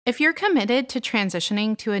If you're committed to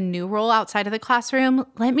transitioning to a new role outside of the classroom,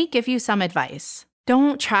 let me give you some advice.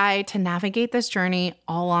 Don't try to navigate this journey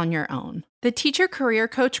all on your own. The Teacher Career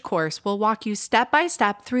Coach course will walk you step by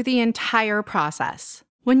step through the entire process.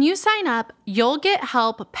 When you sign up, you'll get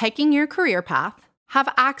help picking your career path,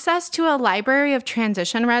 have access to a library of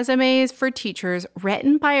transition resumes for teachers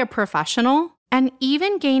written by a professional, and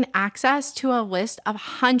even gain access to a list of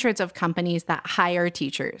hundreds of companies that hire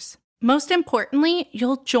teachers. Most importantly,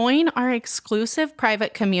 you'll join our exclusive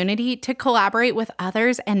private community to collaborate with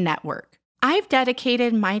others and network. I've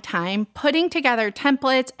dedicated my time putting together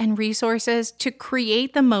templates and resources to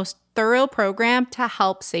create the most thorough program to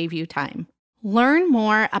help save you time. Learn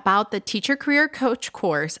more about the Teacher Career Coach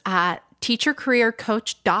course at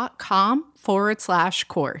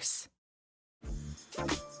teachercareercoach.com/course.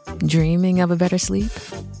 Dreaming of a better sleep?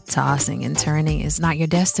 Tossing and turning is not your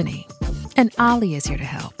destiny. And Ollie is here to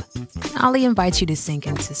help. Ollie invites you to sink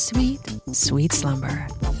into sweet, sweet slumber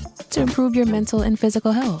to improve your mental and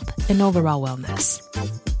physical health and overall wellness.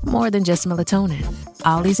 More than just melatonin,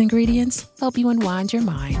 Ollie's ingredients help you unwind your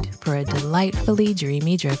mind for a delightfully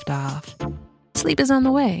dreamy drift off. Sleep is on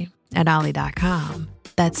the way at Ollie.com.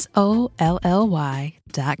 That's OLLY.com.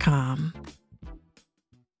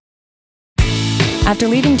 After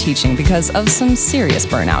leaving teaching because of some serious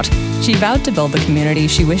burnout, she vowed to build the community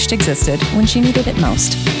she wished existed when she needed it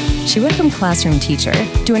most. She went from classroom teacher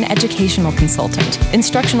to an educational consultant,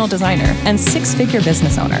 instructional designer, and six-figure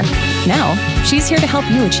business owner. Now, she's here to help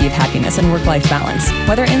you achieve happiness and work-life balance,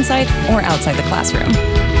 whether inside or outside the classroom.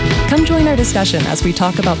 Come join our discussion as we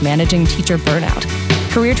talk about managing teacher burnout,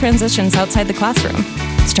 career transitions outside the classroom,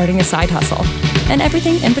 starting a side hustle, and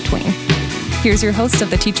everything in between. Here's your host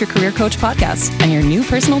of the Teacher Career Coach podcast and your new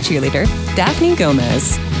personal cheerleader, Daphne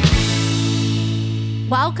Gomez.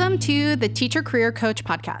 Welcome to the Teacher Career Coach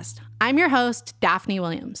podcast. I'm your host, Daphne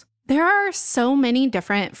Williams. There are so many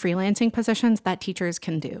different freelancing positions that teachers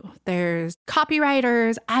can do. There's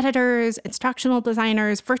copywriters, editors, instructional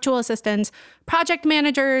designers, virtual assistants, project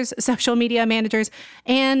managers, social media managers,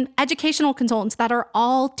 and educational consultants that are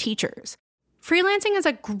all teachers. Freelancing is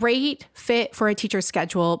a great fit for a teacher's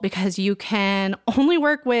schedule because you can only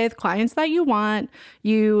work with clients that you want.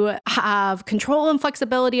 You have control and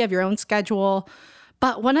flexibility of your own schedule.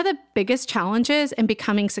 But one of the biggest challenges in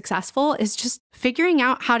becoming successful is just figuring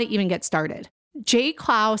out how to even get started. Jay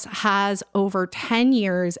Clouse has over 10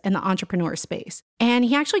 years in the entrepreneur space, and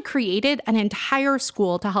he actually created an entire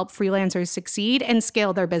school to help freelancers succeed and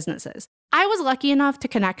scale their businesses. I was lucky enough to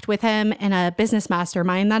connect with him in a business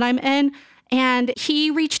mastermind that I'm in, and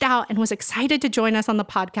he reached out and was excited to join us on the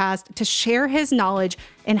podcast to share his knowledge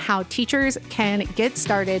in how teachers can get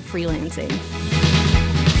started freelancing.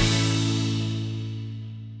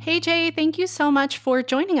 Hey, Jay, thank you so much for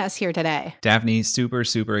joining us here today. Daphne, super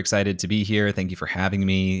excited to be here. Thank you for having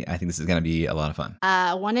me. I think this is going to be a lot of fun.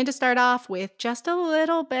 I wanted to start off with just a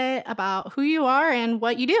little bit about who you are and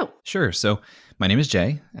what you do. Sure. So my name is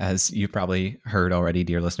Jay, as you've probably heard already,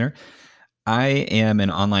 dear listener. I am an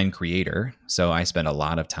online creator, so I spend a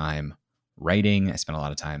lot of time writing. I spend a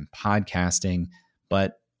lot of time podcasting.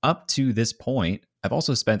 But up to this point, I've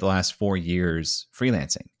also spent the last 4 years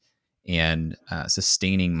freelancing and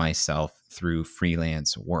sustaining myself through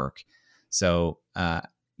freelance work. So,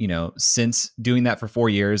 since doing that for 4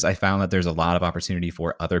 years, I found that there's a lot of opportunity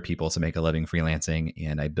for other people to make a living freelancing.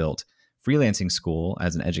 And I built Freelancing School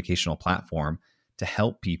as an educational platform to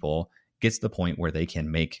help people get to the point where they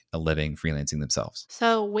can make a living freelancing themselves.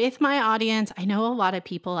 So with my audience, I know a lot of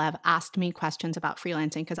people have asked me questions about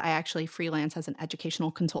freelancing because I actually freelance as an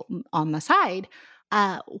educational consultant on the side.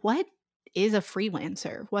 What is a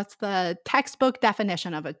freelancer? What's the textbook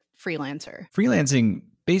definition of a freelancer? Freelancing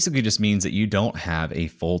basically just means that you don't have a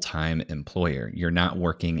full-time employer. You're not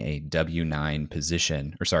working a W-2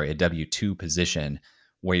 position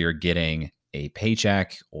where you're getting a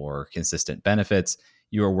paycheck or consistent benefits.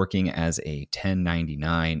 You are working as a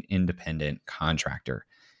 1099 independent contractor.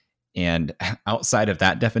 And outside of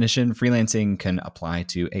that definition, freelancing can apply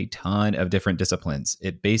to a ton of different disciplines.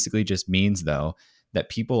 It basically just means, though, that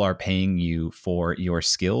people are paying you for your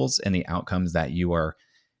skills and the outcomes that you are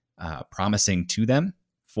promising to them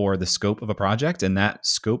for the scope of a project. And that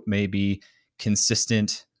scope may be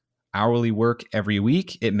consistent hourly work every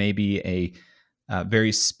week. It may be a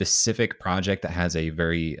very specific project that has a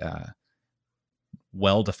very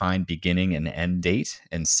well-defined beginning and end date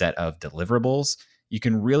and set of deliverables. You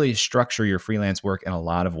can really structure your freelance work in a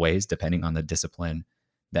lot of ways, depending on the discipline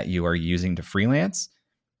that you are using to freelance.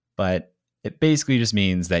 But it basically just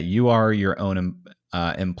means that you are your own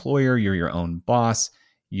employer, you're your own boss.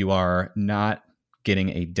 You are not getting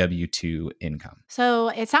a W-2 income. So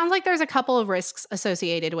it sounds like there's a couple of risks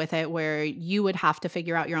associated with it where you would have to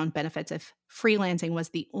figure out your own benefits if freelancing was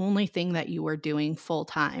the only thing that you were doing full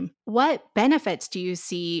time. What benefits do you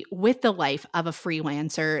see with the life of a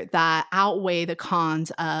freelancer that outweigh the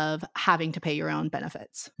cons of having to pay your own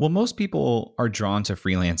benefits? Well, most people are drawn to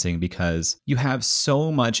freelancing because you have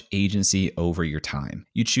so much agency over your time.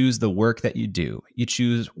 You choose the work that you do. You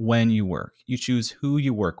choose when you work. You choose who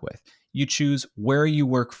you work with. You choose where you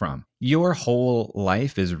work from. Your whole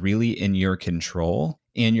life is really in your control.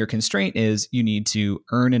 And your constraint is you need to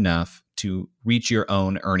earn enough to reach your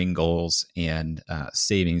own earning goals and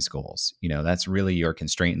savings goals. That's really your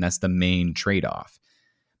constraint. And that's the main trade-off.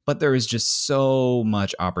 But there is just so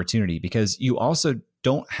much opportunity because you also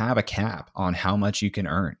don't have a cap on how much you can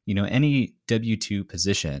earn. Any W-2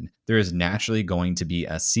 position, there is naturally going to be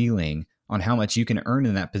a ceiling on how much you can earn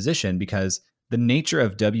in that position because the nature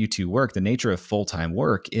of W-2 work, the nature of full-time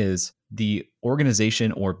work is the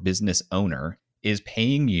organization or business owner is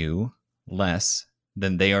paying you less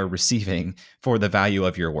than they are receiving for the value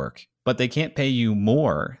of your work. But they can't pay you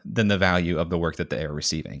more than the value of the work that they are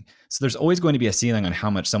receiving. So there's always going to be a ceiling on how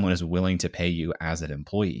much someone is willing to pay you as an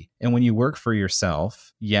employee. And when you work for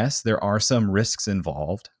yourself, yes, there are some risks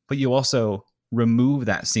involved, but you also remove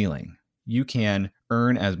that ceiling. You can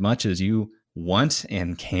earn as much as you want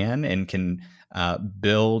and can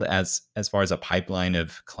build as far as a pipeline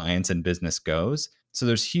of clients and business goes. So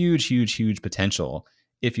there's huge potential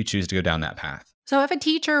if you choose to go down that path. So if a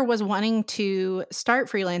teacher was wanting to start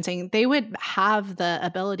freelancing, they would have the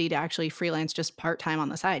ability to actually freelance just part-time on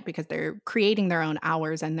the side because they're creating their own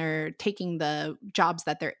hours and they're taking the jobs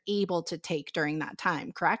that they're able to take during that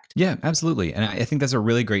time, correct? Yeah, absolutely. And I think that's a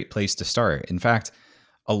really great place to start. In fact,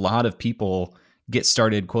 a lot of people get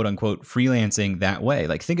started, quote unquote, freelancing that way.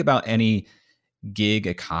 Like think about any gig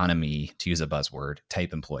economy, to use a buzzword,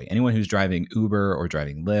 type employee. Anyone who's driving Uber or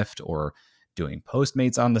driving Lyft or doing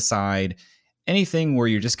Postmates on the side, anything where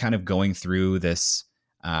you're just kind of going through this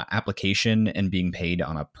application and being paid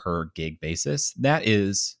on a per gig basis, that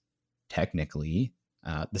is technically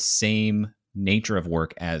the same nature of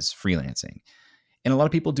work as freelancing. And a lot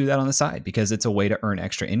of people do that on the side because it's a way to earn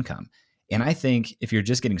extra income. And I think if you're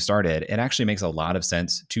just getting started, it actually makes a lot of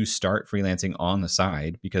sense to start freelancing on the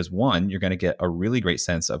side because one, you're going to get a really great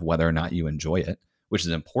sense of whether or not you enjoy it, which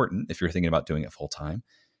is important if you're thinking about doing it full time.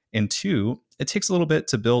 And two, it takes a little bit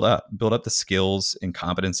to build up the skills and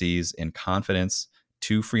competencies and confidence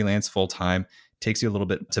to freelance full time. It takes you a little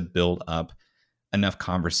bit to build up enough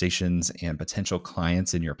conversations and potential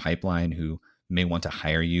clients in your pipeline who may want to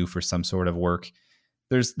hire you for some sort of work.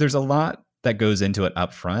 There's a lot that goes into it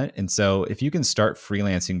up front. And so if you can start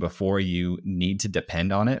freelancing before you need to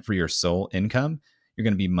depend on it for your sole income, you're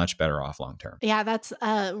going to be much better off long term. Yeah, that's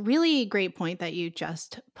a really great point that you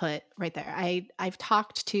just put right there. I've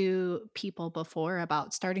talked to people before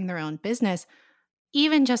about starting their own business,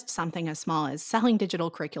 even just something as small as selling digital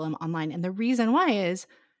curriculum online. And the reason why is,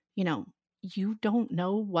 you don't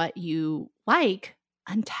know what you like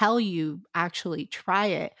until you actually try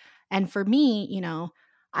it. And for me,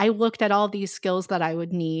 I looked at all these skills that I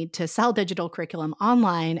would need to sell digital curriculum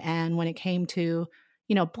online. And when it came to,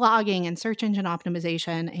 blogging and search engine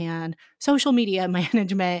optimization and social media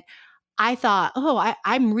management, I thought,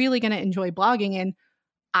 I'm really going to enjoy blogging. And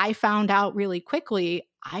I found out really quickly,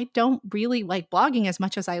 I don't really like blogging as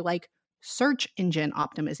much as I like search engine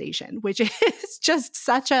optimization, which is just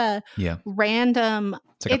such a random.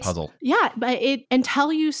 It's like a puzzle. Yeah, but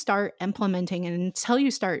until you start implementing and until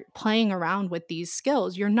you start playing around with these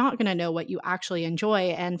skills, you're not going to know what you actually enjoy.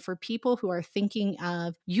 And for people who are thinking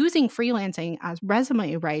of using freelancing as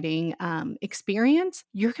resume writing experience,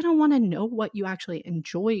 you're going to want to know what you actually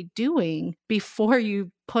enjoy doing before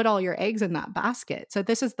you put all your eggs in that basket. So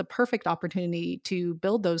this is the perfect opportunity to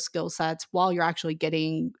build those skill sets while you're actually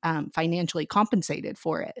getting financially compensated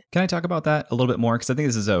for it. Can I talk about that a little bit more? Because I think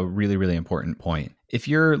this is a really, really important point. If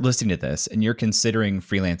you're listening to this and you're considering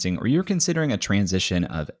freelancing or you're considering a transition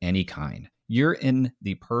of any kind, you're in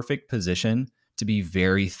the perfect position to be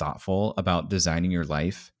very thoughtful about designing your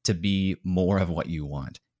life to be more of what you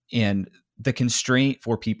want. And the constraint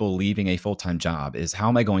for people leaving a full-time job is, how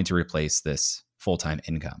am I going to replace this full-time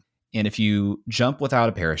income? And if you jump without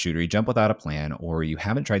a parachute or you jump without a plan or you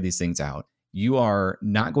haven't tried these things out, you are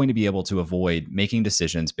not going to be able to avoid making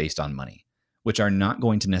decisions based on money, which are not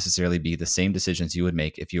going to necessarily be the same decisions you would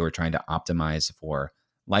make if you were trying to optimize for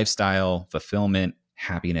lifestyle, fulfillment,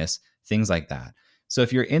 happiness, things like that. So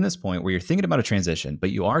if you're in this point where you're thinking about a transition,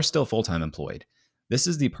 but you are still full-time employed, this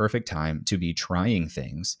is the perfect time to be trying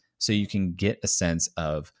things so you can get a sense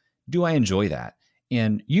of, do I enjoy that?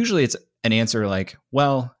 And usually it's an answer like,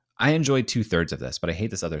 well, I enjoyed 2/3 of this, but I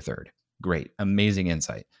hate this other third. Great. Amazing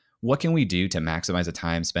insight. What can we do to maximize the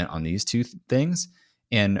time spent on these two things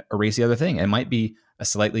and erase the other thing? It might be a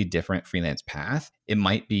slightly different freelance path. It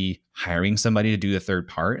might be hiring somebody to do the third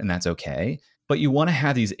part, and that's okay. But you want to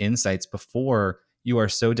have these insights before you are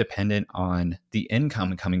so dependent on the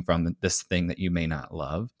income coming from this thing that you may not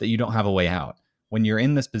love that you don't have a way out. When you're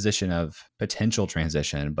in this position of potential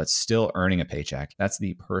transition, but still earning a paycheck, that's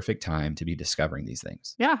the perfect time to be discovering these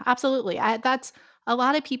things. Yeah, absolutely. That's a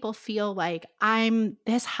lot of people feel like I'm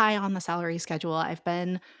this high on the salary schedule. I've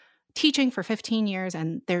been teaching for 15 years,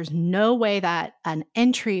 and there's no way that an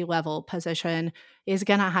entry level position is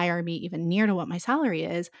going to hire me even near to what my salary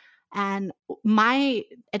is. And my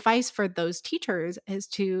advice for those teachers is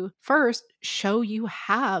to first show you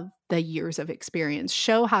have the years of experience,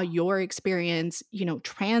 show how your experience,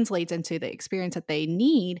 translates into the experience that they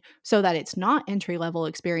need so that it's not entry level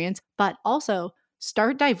experience, but also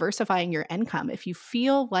start diversifying your income. If you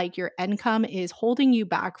feel like your income is holding you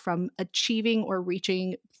back from achieving or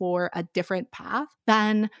reaching for a different path,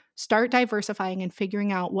 then start diversifying and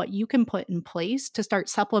figuring out what you can put in place to start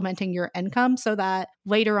supplementing your income so that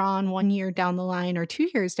later on, 1 year down the line or 2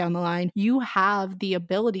 years down the line, you have the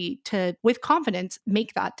ability to, with confidence,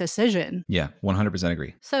 make that decision. Yeah, 100%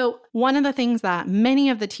 agree. So one of the things that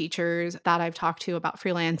many of the teachers that I've talked to about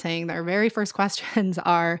freelancing, their very first questions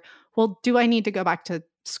are, well, do I need to go back to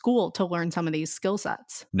school to learn some of these skill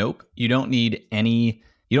sets? Nope. You don't need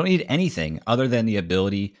anything other than the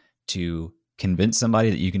ability to convince somebody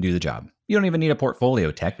that you can do the job. You don't even need a portfolio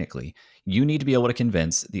technically. You need to be able to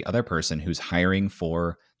convince the other person who's hiring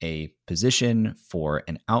for a position, for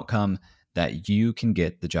an outcome, that you can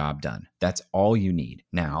get the job done. That's all you need.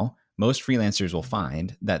 Now, most freelancers will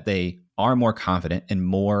find that they are more confident and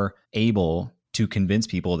more able to convince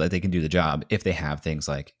people that they can do the job if they have things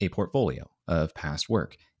like a portfolio of past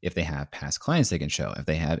work, if they have past clients they can show, if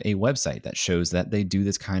they have a website that shows that they do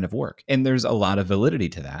this kind of work. And there's a lot of validity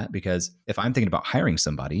to that, because if I'm thinking about hiring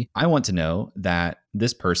somebody, I want to know that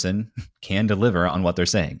this person can deliver on what they're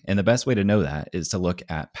saying. And the best way to know that is to look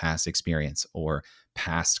at past experience or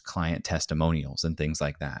past client testimonials and things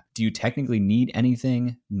like that. Do you technically need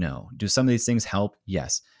anything? No. Do some of these things help?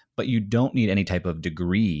 Yes. But you don't need any type of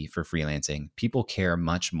degree for freelancing. People care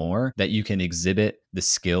much more that you can exhibit the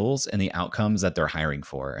skills and the outcomes that they're hiring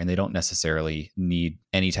for. And they don't necessarily need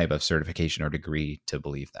any type of certification or degree to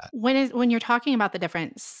believe that. When you're talking about the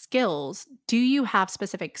different skills, do you have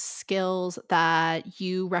specific skills that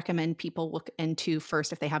you recommend people look into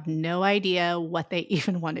first if they have no idea what they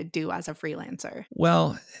even want to do as a freelancer?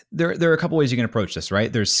 Well, there are a couple ways you can approach this,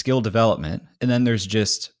 right? There's skill development, and then there's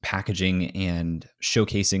just packaging and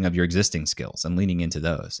showcasing of your existing skills and leaning into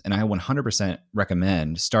those. And I 100%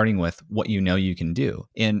 recommend starting with what you know you can do.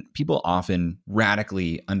 And people often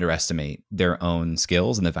radically underestimate their own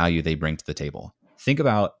skills and the value they bring to the table. Think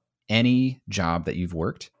about any job that you've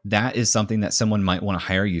worked. That is something that someone might want to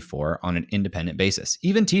hire you for on an independent basis.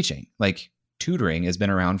 Even teaching, like tutoring, has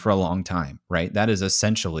been around for a long time, right? That is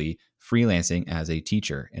essentially freelancing as a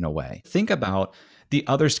teacher in a way. Think about the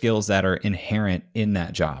other skills that are inherent in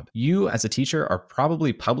that job. You as a teacher are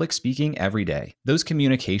probably public speaking every day. Those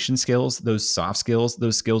communication skills, those soft skills,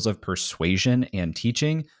 those skills of persuasion and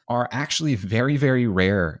teaching are actually very, very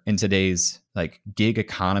rare in today's gig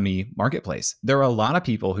economy marketplace. There are a lot of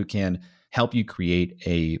people who can help you create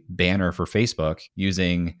a banner for Facebook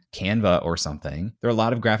using Canva or something. There are a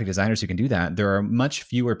lot of graphic designers who can do that. There are much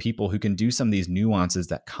fewer people who can do some of these nuances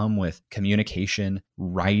that come with communication,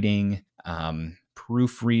 writing,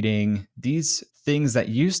 proofreading. These things that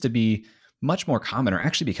used to be much more common are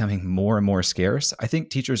actually becoming more and more scarce. I think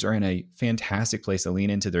teachers are in a fantastic place to lean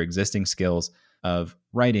into their existing skills of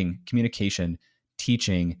writing, communication,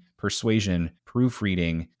 teaching, persuasion,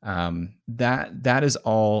 proofreading. That is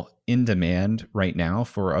all in demand right now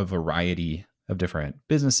for a variety of different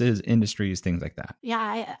businesses, industries, things like that.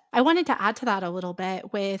 Yeah, I wanted to add to that a little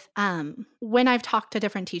bit with when I've talked to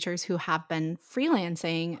different teachers who have been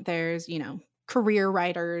freelancing, there's, career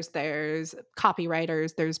writers, there's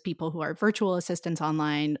copywriters, there's people who are virtual assistants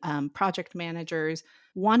online, project managers.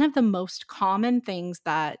 One of the most common things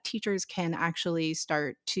that teachers can actually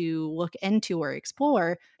start to look into or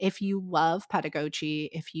explore, if you love pedagogy,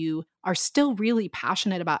 if you are still really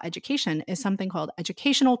passionate about education, is something called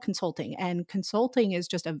educational consulting. And consulting is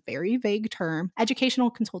just a very vague term. Educational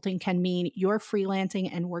consulting can mean you're freelancing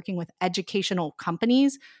and working with educational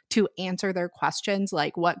companies to answer their questions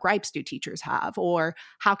like, what gripes do teachers have? Or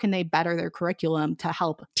how can they better their curriculum to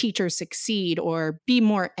help teachers succeed or be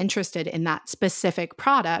more interested in that specific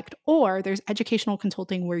product, or there's educational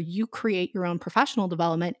consulting where you create your own professional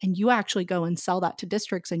development and you actually go and sell that to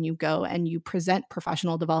districts, and you go and you present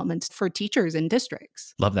professional developments for teachers in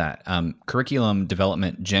districts. Love that. Curriculum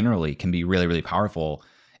development generally can be really, really powerful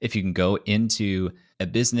if you can go into a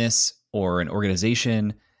business or an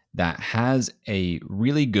organization that has a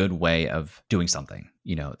really good way of doing something.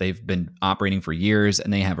 They've been operating for years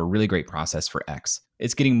and they have a really great process for X.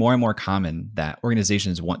 It's getting more and more common that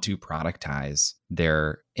organizations want to productize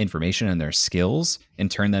their information and their skills and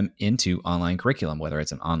turn them into online curriculum, whether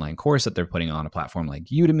it's an online course that they're putting on a platform like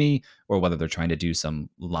Udemy, or whether they're trying to do some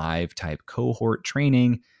live type cohort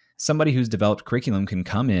training. Somebody who's developed curriculum can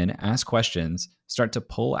come in, ask questions, start to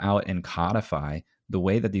pull out and codify the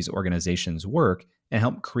way that these organizations work and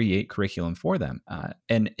help create curriculum for them.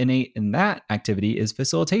 And innate in that activity is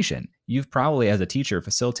facilitation. You've probably, as a teacher,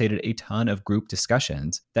 facilitated a ton of group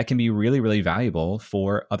discussions that can be really, really valuable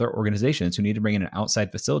for other organizations who need to bring in an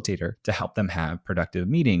outside facilitator to help them have productive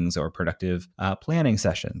meetings or productive planning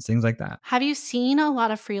sessions, things like that. Have you seen a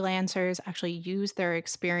lot of freelancers actually use their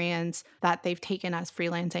experience that they've taken as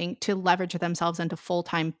freelancing to leverage themselves into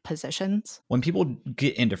full-time positions? When people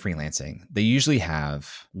get into freelancing, they usually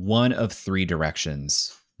have one of three directions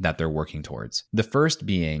that they're working towards. The first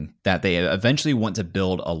being that they eventually want to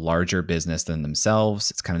build a larger business than themselves.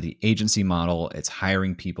 It's kind of the agency model. It's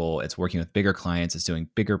hiring people. It's working with bigger clients. It's doing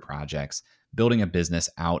bigger projects, building a business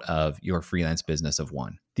out of your freelance business of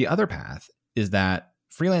one. The other path is that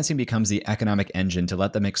freelancing becomes the economic engine to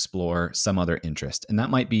let them explore some other interest. And that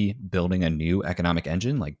might be building a new economic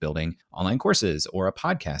engine, like building online courses or a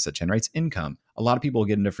podcast that generates income. A lot of people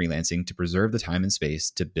get into freelancing to preserve the time and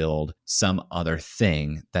space to build some other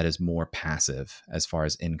thing that is more passive as far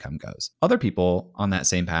as income goes. Other people on that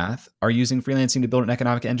same path are using freelancing to build an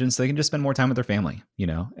economic engine so they can just spend more time with their family,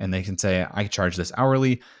 and they can say, I charge this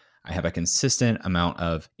hourly. I have a consistent amount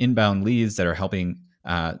of inbound leads that are helping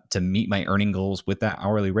to meet my earning goals with that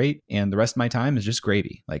hourly rate. And the rest of my time is just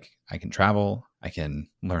gravy. Like, I can travel, I can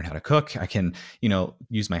learn how to cook, I can,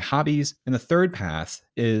 use my hobbies. And the third path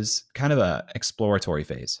is kind of a exploratory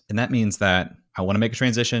phase. And that means that I want to make a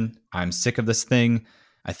transition. I'm sick of this thing.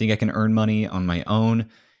 I think I can earn money on my own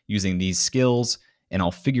using these skills, and I'll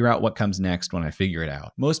figure out what comes next when I figure it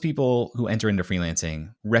out. Most people who enter into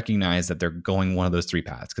freelancing recognize that they're going one of those three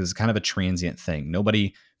paths because it's kind of a transient thing.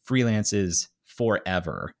 Nobody freelances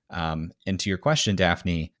forever. And to your question,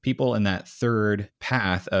 Daphne, people in that third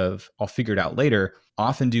path of I'll figure it out later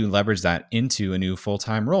often do leverage that into a new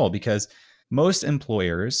full-time role, because most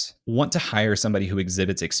employers want to hire somebody who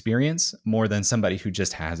exhibits experience more than somebody who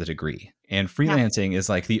just has a degree. And freelancing is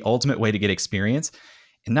like the ultimate way to get experience,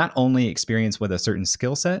 and not only experience with a certain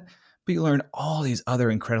skill set, but you learn all these other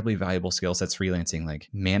incredibly valuable skill sets freelancing, like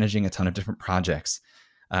managing a ton of different projects,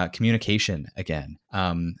 communication again,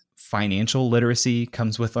 financial literacy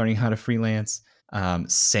comes with learning how to freelance.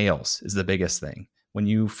 Sales is the biggest thing. When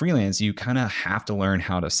you freelance, you kind of have to learn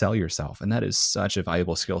how to sell yourself. And that is such a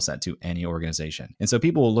valuable skill set to any organization. And so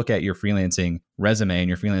people will look at your freelancing resume and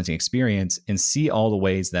your freelancing experience and see all the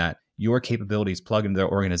ways that your capabilities plug into their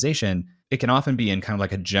organization. It can often be in kind of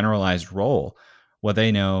like a generalized role where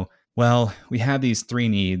they know, well, we have these three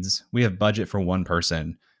needs. We have budget for one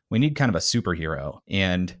person. We need kind of a superhero.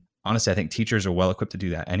 And honestly, I think teachers are well equipped to do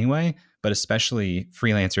that anyway, but especially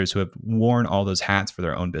freelancers who have worn all those hats for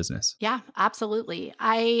their own business. Yeah, absolutely.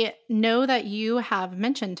 I know that you have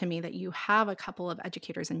mentioned to me that you have a couple of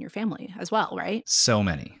educators in your family as well, right? So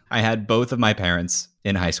many. I had both of my parents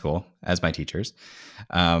in high school as my teachers.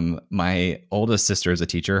 My oldest sister is a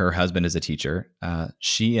teacher. Her husband is a teacher.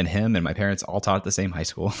 She and him and my parents all taught at the same high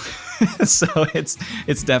school. So it's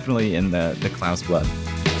definitely in the Klaus blood.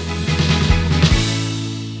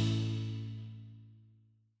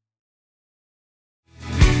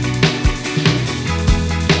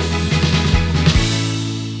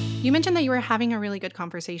 You mentioned that you were having a really good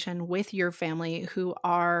conversation with your family who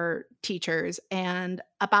are teachers, and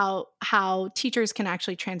about how teachers can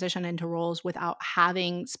actually transition into roles without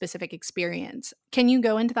having specific experience. Can you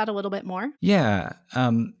go into that a little bit more? Yeah.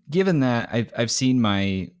 Given that I've seen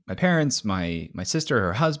my parents, my sister,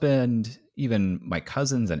 her husband, even my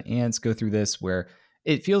cousins and aunts go through this, where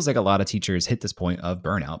it feels like a lot of teachers hit this point of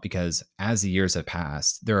burnout because as the years have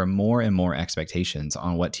passed, there are more and more expectations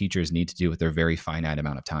on what teachers need to do with their very finite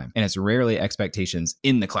amount of time. And it's rarely expectations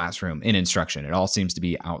in the classroom, in instruction. It all seems to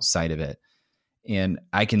be outside of it. And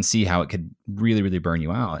I can see how it could really, really burn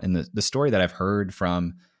you out. And the story that I've heard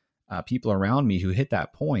from people around me who hit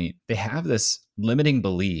that point, they have this limiting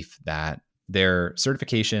belief that their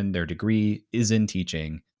certification, their degree is in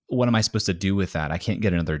teaching, what am I supposed to do with that? I can't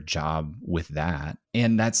get another job with that.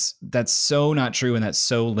 And that's so not true. And that's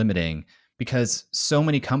so limiting because so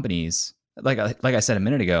many companies, like I said a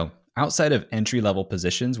minute ago, outside of entry-level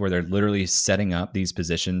positions where they're literally setting up these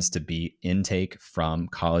positions to be intake from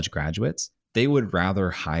college graduates, they would rather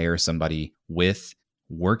hire somebody with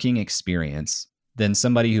working experience than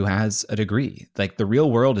somebody who has a degree. Like the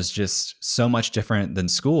real world is just so much different than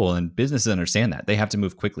school, and businesses understand that. They have to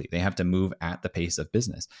move quickly. They have to move at the pace of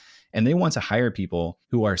business. And they want to hire people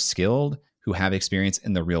who are skilled, who have experience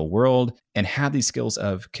in the real world, and have these skills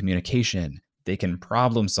of communication. They can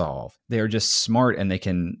problem solve. They are just smart and they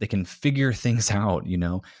can figure things out, you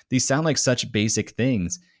know. These sound like such basic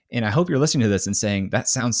things. And I hope you're listening to this and saying, that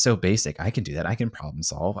sounds so basic. I can do that. I can problem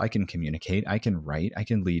solve. I can communicate. I can write. I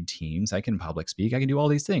can lead teams. I can public speak. I can do all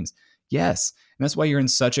these things. Yes. And that's why you're in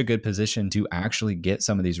such a good position to actually get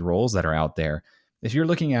some of these roles that are out there. If you're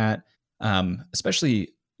looking at especially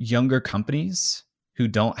younger companies who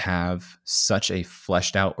don't have such a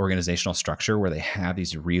fleshed out organizational structure where they have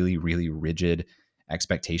these really, really rigid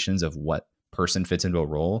expectations of what person fits into a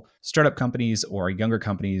role, startup companies or younger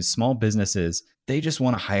companies, small businesses, they just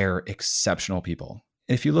want to hire exceptional people.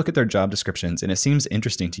 And if you look at their job descriptions and it seems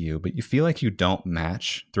interesting to you, but you feel like you don't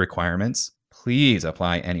match the requirements, please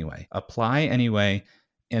apply anyway. Apply anyway,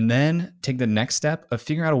 and then take the next step of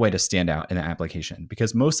figuring out a way to stand out in an application.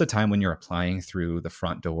 Because most of the time when you're applying through the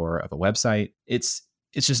front door of a website, it's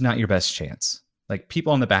just not your best chance. Like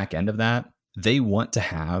people on the back end of that, they want to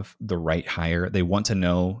have the right hire. They want to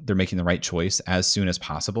know they're making the right choice as soon as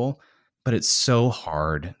possible. But it's so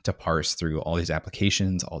hard to parse through all these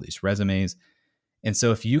applications, all these resumes. And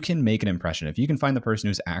so if you can make an impression, if you can find the person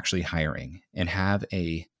who's actually hiring and have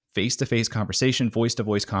a face-to-face conversation,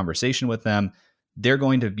 voice-to-voice conversation with them, they're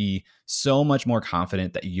going to be so much more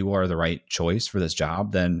confident that you are the right choice for this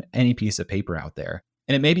job than any piece of paper out there.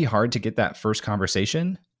 And it may be hard to get that first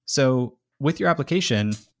conversation. So with your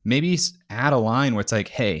application, maybe add a line where it's like,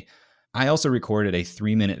 hey, I also recorded a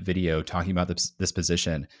 3-minute video talking about this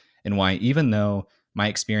position and why, even though my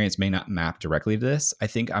experience may not map directly to this, I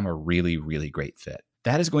think I'm a really, really great fit.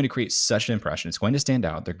 That is going to create such an impression. It's going to stand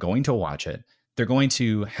out. They're going to watch it. They're going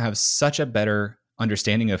to have such a better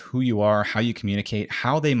understanding of who you are, how you communicate,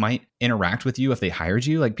 how they might interact with you if they hired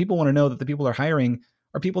you. Like people want to know that the people they're hiring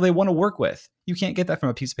are people they want to work with. You can't get that from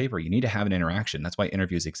a piece of paper. You need to have an interaction. That's why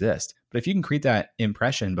interviews exist. But if you can create that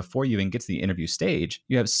impression before you even get to the interview stage,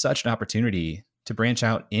 you have such an opportunity to branch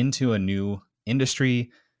out into a new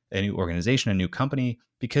industry, a new organization, a new company,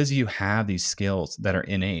 because you have these skills that are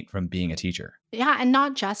innate from being a teacher. Yeah, and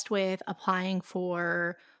not just with applying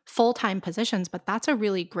for full-time positions, but that's a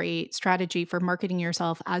really great strategy for marketing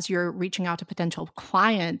yourself as you're reaching out to potential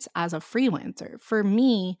clients as a freelancer. For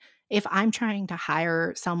me, if I'm trying to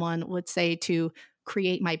hire someone, let's say to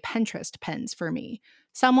create my Pinterest pins for me,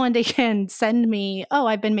 someone they can send me, oh,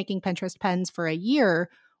 I've been making Pinterest pins for a year,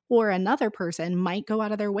 or another person might go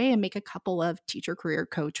out of their way and make a couple of Teacher Career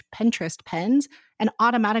Coach Pinterest pins. And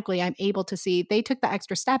automatically I'm able to see they took the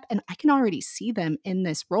extra step and I can already see them in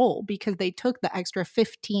this role because they took the extra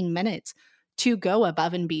 15 minutes to go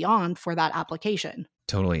above and beyond for that application.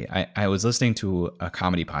 Totally. I was listening to a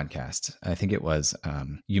comedy podcast. I think it was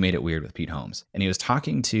You Made It Weird with Pete Holmes. And he was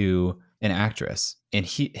talking to an actress and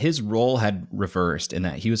his role had reversed in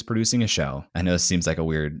that he was producing a show. I know this seems like a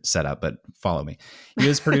weird setup, but follow me. He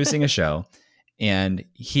was producing a show and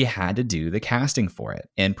he had to do the casting for it.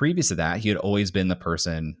 And previous to that, he had always been the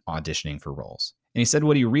person auditioning for roles. And he said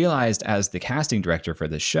what he realized as the casting director for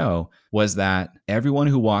this show was that everyone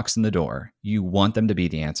who walks in the door, you want them to be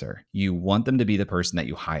the answer. You want them to be the person that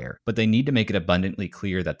you hire, but they need to make it abundantly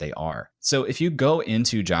clear that they are. So if you go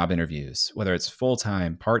into job interviews, whether it's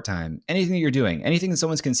full-time, part-time, anything that you're doing, anything that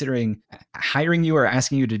someone's considering hiring you or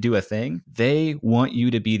asking you to do a thing, they want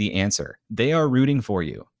you to be the answer. They are rooting for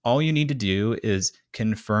you. All you need to do is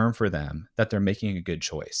confirm for them that they're making a good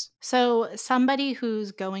choice. So somebody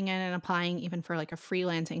who's going in and applying even for like a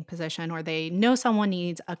freelancing position, or they know someone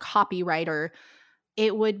needs a copywriter,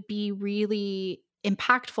 it would be really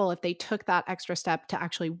impactful if they took that extra step to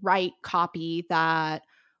actually write copy that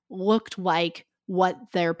looked like what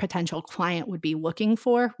their potential client would be looking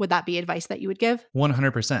for. Would that be advice that you would give?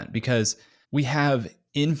 100%, because we have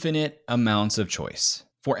infinite amounts of choice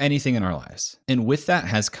for anything in our lives. And with that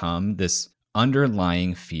has come this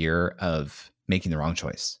underlying fear of making the wrong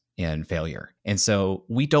choice. and failure. And so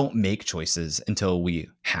we don't make choices until we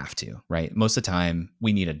have to, right? Most of the time,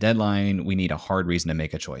 we need a deadline. We need a hard reason to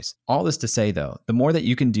make a choice. All this to say, though, the more that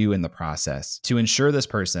you can do in the process to ensure this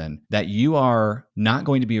person that you are not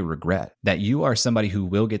going to be a regret, that you are somebody who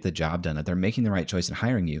will get the job done, that they're making the right choice in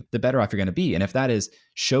hiring you, the better off you're going to be. And if that is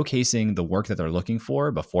showcasing the work that they're looking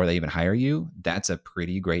for before they even hire you, that's a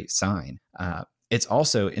pretty great sign. It's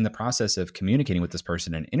also in the process of communicating with this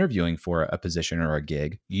person and interviewing for a position or a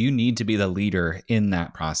gig, you need to be the leader in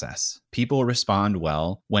that process. People respond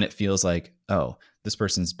well when it feels like, oh, this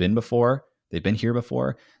person's been before, they've been here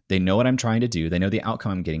before, they know what I'm trying to do, they know the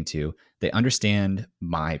outcome I'm getting to, they understand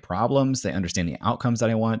my problems, they understand the outcomes that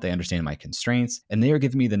I want, they understand my constraints, and they are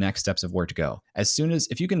giving me the next steps of where to go. As soon as,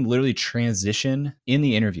 if you can literally transition in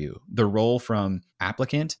the interview, the role from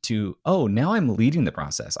applicant to, oh, now I'm leading the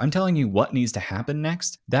process, I'm telling you what needs to happen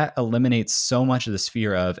next, that eliminates so much of this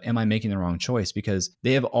fear of, am I making the wrong choice? Because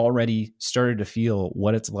they have already started to feel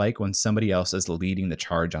what it's like when somebody else is leading the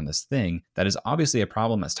charge on this thing that is obviously a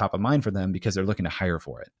problem that's top of mind for them because they're looking to hire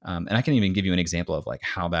for it. And I can even give you an example of like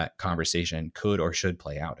how that conversation could or should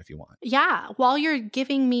play out if you want. Yeah. While you're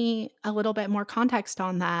giving me a little bit more context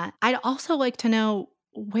on that, I'd also like to know,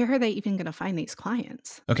 where are they even going to find these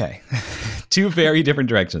clients? Okay. Two very different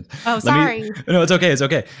directions. Oh, sorry. No, it's okay. It's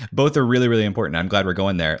okay. Both are really, really important. I'm glad we're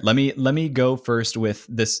going there. Let me go first with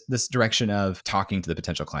this direction of talking to the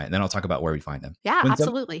potential client. And then I'll talk about where we find them. Yeah,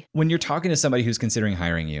 absolutely. When you're talking to somebody who's considering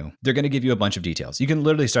hiring you, they're going to give you a bunch of details. You can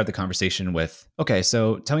literally start the conversation with, okay,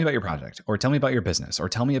 so tell me about your project, or tell me about your business, or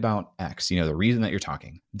tell me about X, the reason that you're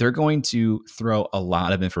talking. They're going to throw a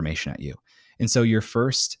lot of information at you. And so your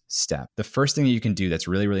first step, the first thing that you can do that's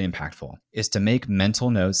really, really impactful is to make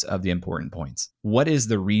mental notes of the important points. What is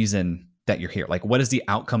the reason that you're here? Like, what is the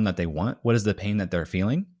outcome that they want? What is the pain that they're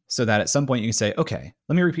feeling? So that at some point you can say, okay,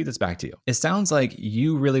 let me repeat this back to you. It sounds like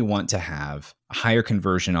you really want to have a higher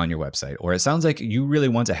conversion on your website, or it sounds like you really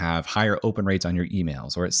want to have higher open rates on your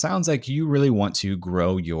emails, or it sounds like you really want to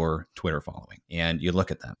grow your Twitter following. And you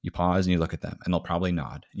look at them, you pause and you look at them, and they'll probably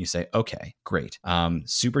nod. And you say, okay, great.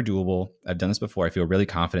 Super doable. I've done this before. I feel really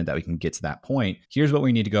confident that we can get to that point. Here's what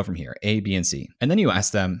we need to go from here, A, B, and C. And then you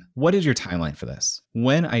ask them, what is your timeline for this?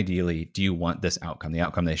 When ideally do you want this outcome, the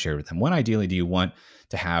outcome they shared with them? When ideally do you want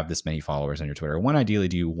to have this many followers on your Twitter? When ideally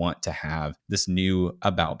do you want to have this new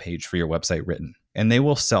about page for your website written? And they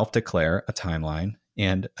will self-declare a timeline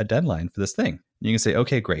and a deadline for this thing. You can say,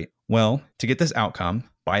 okay, great. Well, to get this outcome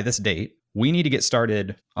by this date, we need to get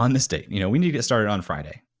started on this date. We need to get started on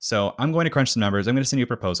Friday. So I'm going to crunch some numbers. I'm going to send you a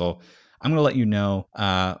proposal. I'm going to let you know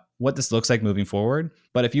what this looks like moving forward.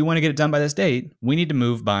 But if you want to get it done by this date, we need to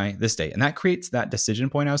move by this date. And that creates that decision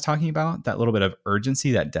point I was talking about, that little bit of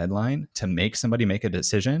urgency, that deadline to make somebody make a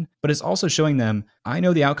decision. But it's also showing them, I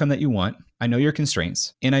know the outcome that you want. I know your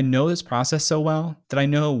constraints. And I know this process so well that I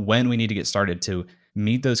know when we need to get started to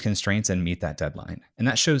meet those constraints and meet that deadline. And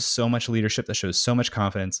that shows so much leadership. That shows so much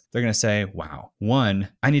confidence. They're going to say, wow, 1,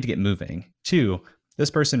 I need to get moving. 2,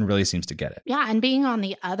 this person really seems to get it. Yeah. And being on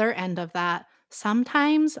the other end of that,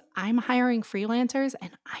 sometimes I'm hiring freelancers and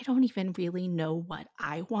I don't even really know what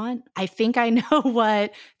I want. I think I know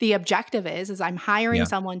what the objective is I'm hiring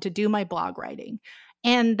someone to do my blog writing.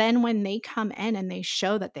 And then when they come in and they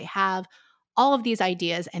show that they have all of these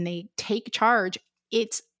ideas and they take charge,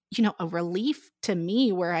 it's, a relief to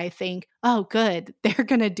me where I think, oh, good, they're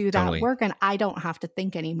going to do that work and I don't have to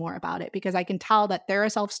think anymore about it because I can tell that they're a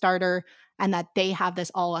self-starter and that they have this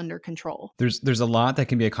all under control. There's a lot that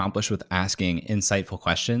can be accomplished with asking insightful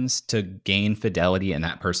questions to gain fidelity in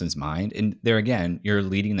that person's mind. And there again, you're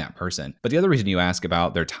leading that person. But the other reason you ask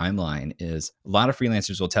about their timeline is a lot of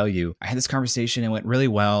freelancers will tell you, I had this conversation, it went really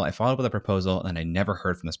well. I followed up with a proposal and I never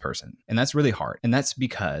heard from this person. And that's really hard. And that's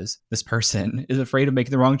because this person is afraid of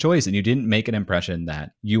making the wrong choice and you didn't make an impression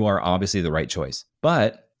that you are obviously the right choice.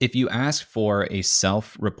 But if you ask for a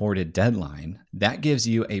self-reported deadline, that gives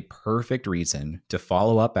you a perfect reason to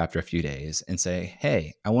follow up after a few days and say,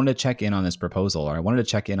 hey, I wanted to check in on this proposal, or I wanted to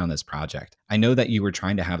check in on this project. I know that you were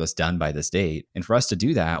trying to have this done by this date. And for us to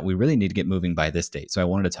do that, we really need to get moving by this date. So I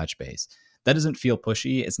wanted to touch base. That doesn't feel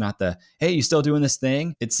pushy. It's not the, hey, you still doing this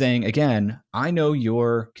thing? It's saying, again, I know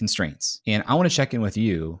your constraints and I want to check in with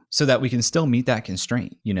you so that we can still meet that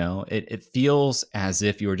constraint. It feels as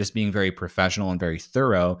if you were just being very professional and very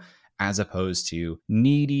thorough as opposed to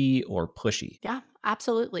needy or pushy. Yeah,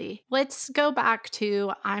 absolutely. Let's go back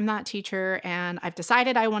to I'm that teacher and I've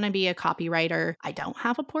decided I want to be a copywriter. I don't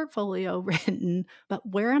have a portfolio written, but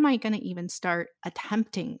where am I going to even start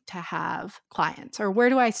attempting to have clients? Or where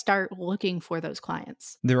do I start looking for those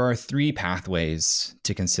clients? There are 3 pathways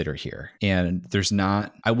to consider here. And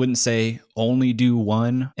I wouldn't say only do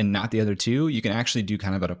one and not the other 2. You can actually do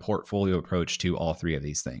kind of a portfolio approach to all 3 of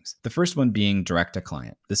these things. The first one being direct to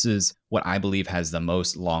client. This is what I believe has the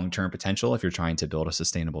most long-term potential if you're trying to build a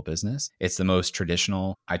sustainable business. It's the most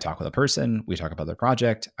traditional. I talk with a person, we talk about their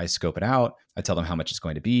project, I scope it out, I tell them how much it's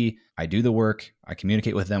going to be, I do the work, I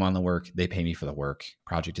communicate with them on the work, they pay me for the work,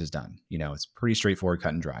 project is done. It's pretty straightforward,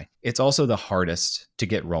 cut and dry. It's also the hardest to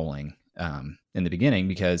get rolling in the beginning,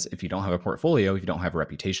 because if you don't have a portfolio, if you don't have a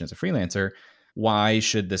reputation as a freelancer, why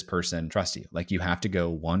should this person trust you? Like, you have to go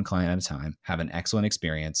one client at a time, have an excellent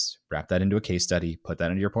experience, wrap that into a case study, put that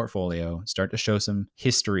into your portfolio, start to show some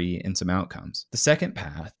history and some outcomes. The second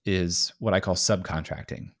path is what I call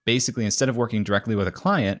subcontracting. Basically, instead of working directly with a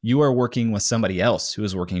client, you are working with somebody else who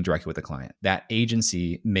is working directly with the client. That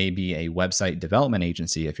agency may be a website development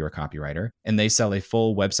agency if you're a copywriter, and they sell a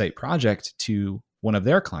full website project to one of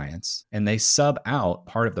their clients, and they sub out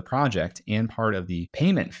part of the project and part of the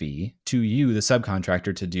payment fee to you, the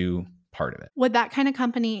subcontractor, to do part of it. Would that kind of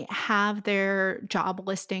company have their job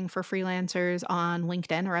listing for freelancers on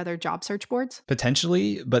LinkedIn or other job search boards?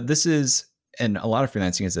 Potentially, but and a lot of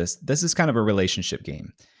freelancing is this is kind of a relationship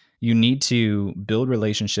game. You need to build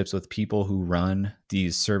relationships with people who run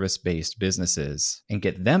these service-based businesses and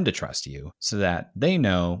get them to trust you so that they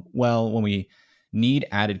know, well, when we need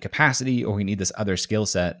added capacity or we need this other skill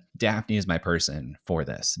set, Daphne is my person for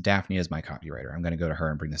this. Daphne is my copywriter. I'm going to go to her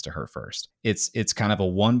and bring this to her first. It's kind of a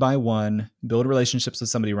one-by-one, build relationships with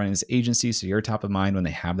somebody running this agency so you're top of mind when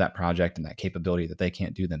they have that project and that capability that they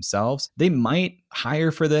can't do themselves. They might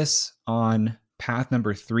hire for this on path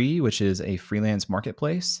number 3, which is a freelance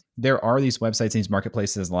marketplace. There are these websites, these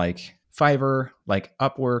marketplaces like Fiverr, like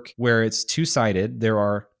Upwork, where it's two-sided. There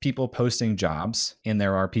are people posting jobs and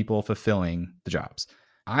there are people fulfilling the jobs.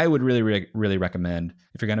 I would really recommend,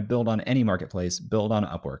 if you're going to build on any marketplace, build on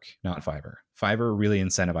Upwork, not Fiverr. Fiverr really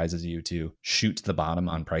incentivizes you to shoot to the bottom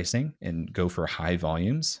on pricing and go for high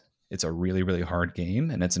volumes. It's a really hard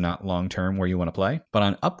game, and it's not long-term where you want to play. But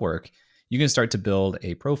on Upwork, you can start to build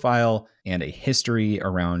a profile and a history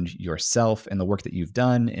around yourself and the work that you've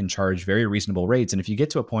done and charge very reasonable rates. And if you get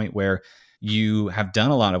to a point where you have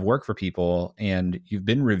done a lot of work for people and you've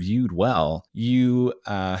been reviewed well,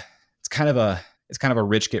 it's kind of a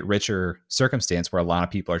rich get richer circumstance where a lot of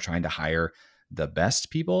people are trying to hire the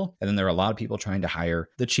best people, and then there are a lot of people trying to hire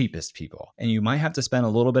the cheapest people. And you might have to spend a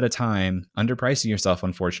little bit of time underpricing yourself,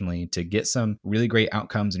 unfortunately, to get some really great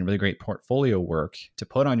outcomes and really great portfolio work to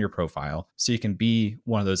put on your profile so you can be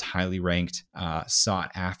one of those highly ranked, sought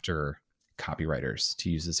after copywriters, to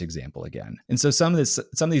use this example again. And so some of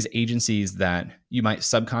these agencies that you might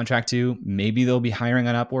subcontract to, maybe they'll be hiring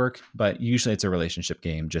on Upwork, but usually it's a relationship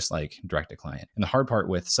game, just like direct to client. And the hard part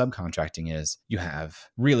with subcontracting is you have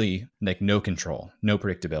really like no control, no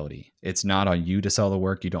predictability. It's not on you to sell the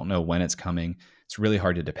work. You don't know when it's coming. It's really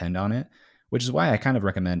hard to depend on it, which is why I kind of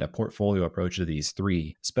recommend a portfolio approach to these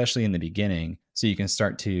 3, especially in the beginning, so you can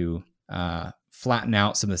start to flatten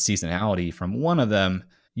out some of the seasonality from one of them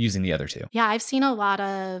using the other 2. Yeah, I've seen a lot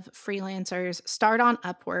of freelancers start on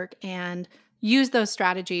Upwork and use those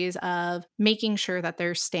strategies of making sure that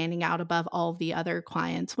they're standing out above all of the other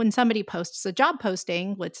clients. When somebody posts a job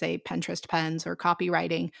posting, let's say Pinterest pens or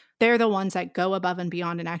copywriting, they're the ones that go above and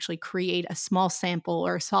beyond and actually create a small sample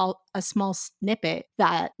or a small snippet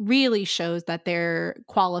that really shows that they're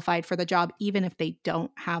qualified for the job, even if they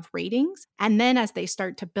don't have ratings. And then as they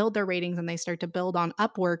start to build their ratings and they start to build on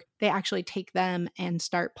Upwork, they actually take them and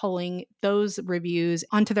start pulling those reviews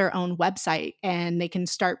onto their own website, and they can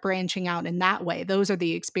start branching out in that way. Those are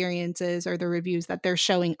the experiences or the reviews that they're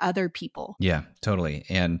showing other people. Yeah, totally.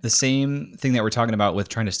 And the same thing that we're talking about with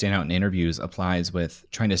trying to stand out in interviews applies with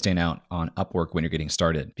trying to stand out on Upwork when you're getting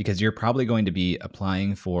started, because you're probably going to be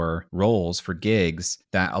applying for roles, for gigs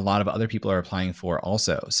that a lot of other people are applying for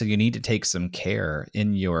also. So you need to take some care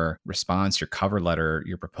in your response, your cover letter,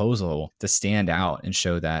 your proposal to stand out and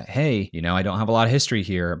show that, hey, I don't have a lot of history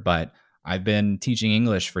here, but I've been teaching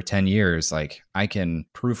English for 10 years. Like, I can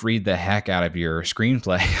proofread the heck out of your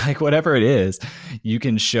screenplay, like whatever it is, you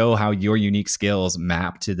can show how your unique skills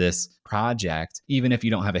map to this project, even if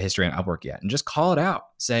you don't have a history on Upwork yet, and just call it out.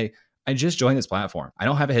 Say, I just joined this platform. I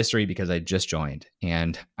don't have a history because I just joined,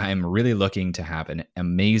 and I'm really looking to have an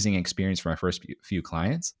amazing experience for my first few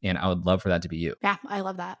clients. And I would love for that to be you. Yeah, I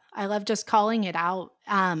love that. I love just calling it out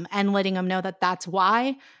and letting them know that that's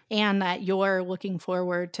why, and that you're looking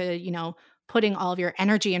forward to, putting all of your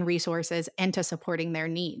energy and resources into supporting their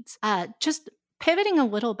needs. Just pivoting a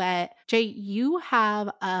little bit, Jay, you have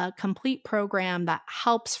a complete program that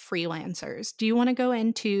helps freelancers. Do you want to go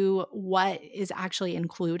into what is actually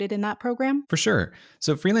included in that program? For sure.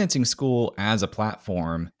 So Freelancing School as a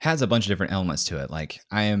platform has a bunch of different elements to it. Like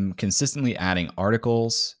I am consistently adding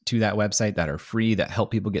articles to that website that are free that help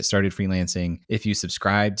people get started freelancing. If you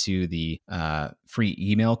subscribe to the free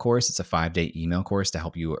email course, it's a 5-day email course to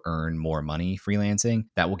help you earn more money freelancing.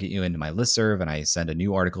 That will get you into my listserv, and I send a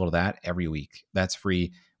new article to that every week. That's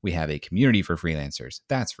free. We have a community for freelancers.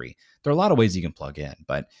 That's free. There are a lot of ways you can plug in,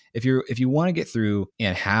 but if you want to get through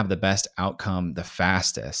and have the best outcome the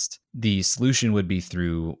fastest, the solution would be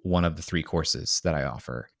through one of the 3 courses that I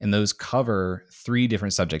offer. And those cover 3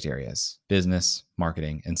 different subject areas: business,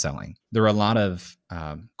 marketing, and selling. There are a lot of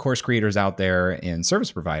course creators out there and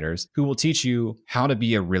service providers who will teach you how to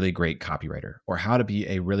be a really great copywriter, or how to be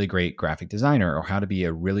a really great graphic designer, or how to be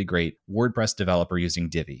a really great WordPress developer using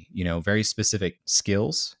Divi, very specific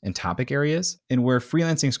skills and topic areas. And where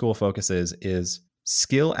Freelancing School focuses is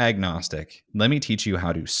skill agnostic. Let me teach you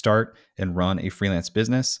how to start and run a freelance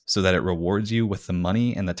business so that it rewards you with the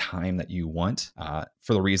money and the time that you want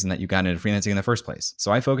for the reason that you got into freelancing in the first place.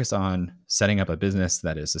 So I focus on setting up a business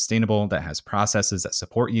that is sustainable, that has processes that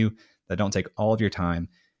support you, that don't take all of your time.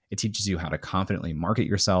 It teaches you how to confidently market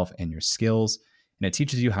yourself and your skills, and it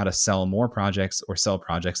teaches you how to sell more projects or sell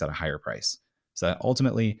projects at a higher price. So that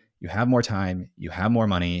ultimately you have more time, you have more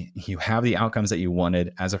money, you have the outcomes that you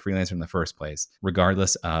wanted as a freelancer in the first place,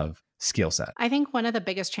 regardless of skill set. I think one of the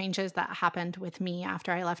biggest changes that happened with me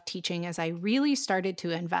after I left teaching is I really started to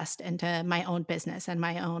invest into my own business and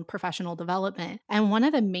my own professional development. And one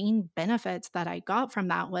of the main benefits that I got from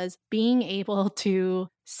that was being able to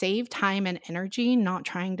save time and energy, not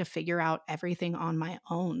trying to figure out everything on my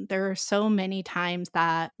own. There are so many times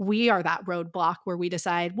that we are that roadblock where we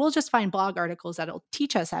decide we'll just find blog articles that'll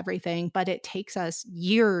teach us everything, but it takes us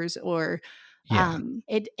years, or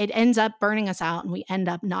it ends up burning us out, and we end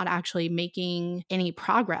up not actually making any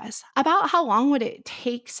progress. About how long would it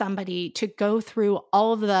take somebody to go through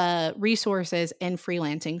all of the resources in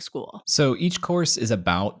Freelancing School? So each course is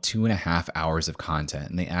about 2.5 hours of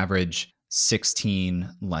content, and they average 16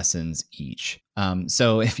 lessons each.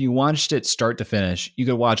 So if you watched it start to finish, you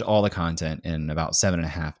could watch all the content in about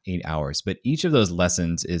 7.5, 8 hours. But each of those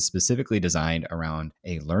lessons is specifically designed around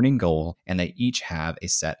a learning goal, and they each have a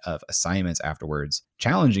set of assignments afterwards,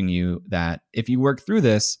 challenging you that if you work through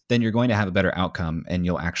this, then you're going to have a better outcome, and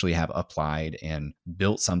you'll actually have applied and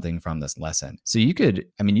built something from this lesson. So you could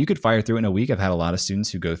fire through it in a week. I've had a lot of students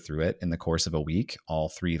who go through it in the course of a week, all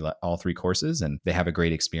three courses, and they have a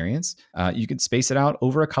great experience. You could space it out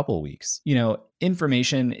over a couple of weeks.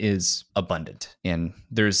 Information is abundant, and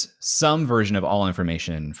there's some version of all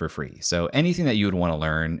information for free. So anything that you would want to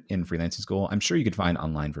learn in Freelancing School, I'm sure you could find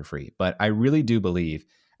online for free. But I really do believe,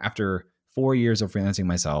 after 4 years of freelancing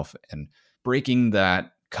myself and breaking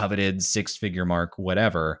that coveted 6-figure mark,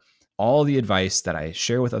 whatever, all the advice that I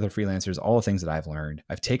share with other freelancers, all the things that I've learned,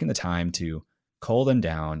 I've taken the time to cull them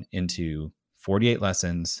down into 48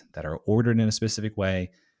 lessons that are ordered in a specific way,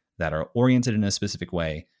 that are oriented in a specific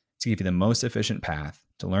way, to give you the most efficient path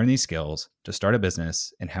to learn these skills, to start a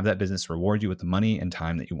business, and have that business reward you with the money and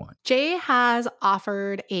time that you want. Jay has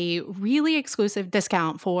offered a really exclusive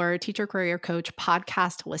discount for Teacher Career Coach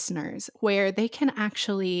podcast listeners, where they can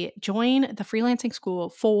actually join the Freelancing School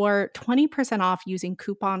for 20% off using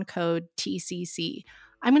coupon code TCC.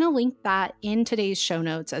 I'm going to link that in today's show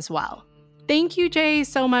notes as well. Thank you, Jay,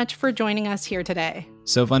 so much for joining us here today.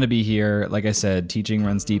 So fun to be here. Like I said, teaching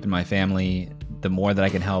runs deep in my family. The more that I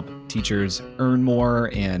can help teachers earn more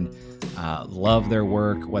and love their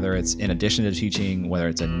work, whether it's in addition to teaching, whether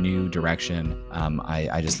it's a new direction,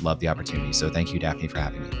 I just love the opportunity. So thank you, Daphne, for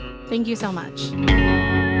having me. Thank you so much.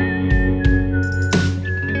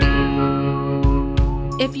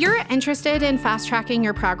 If you're interested in fast-tracking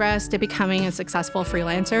your progress to becoming a successful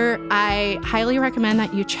freelancer, I highly recommend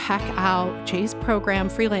that you check out Jay's program,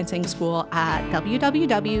 Freelancing School, at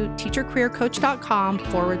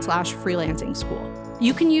www.teachercareercoach.com/freelancing school.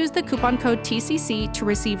 You can use the coupon code TCC to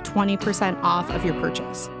receive 20% off of your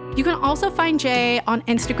purchase. You can also find Jay on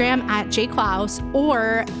Instagram at jklaus,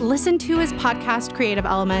 or listen to his podcast, Creative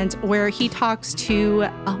Elements, where he talks to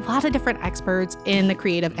a lot of different experts in the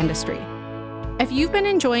creative industry. If you've been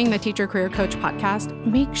enjoying the Teacher Career Coach podcast,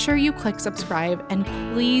 make sure you click subscribe and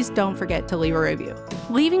please don't forget to leave a review.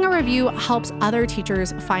 Leaving a review helps other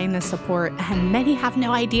teachers find this support, and many have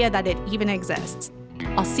no idea that it even exists.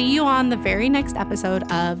 I'll see you on the very next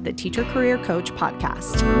episode of the Teacher Career Coach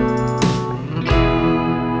podcast.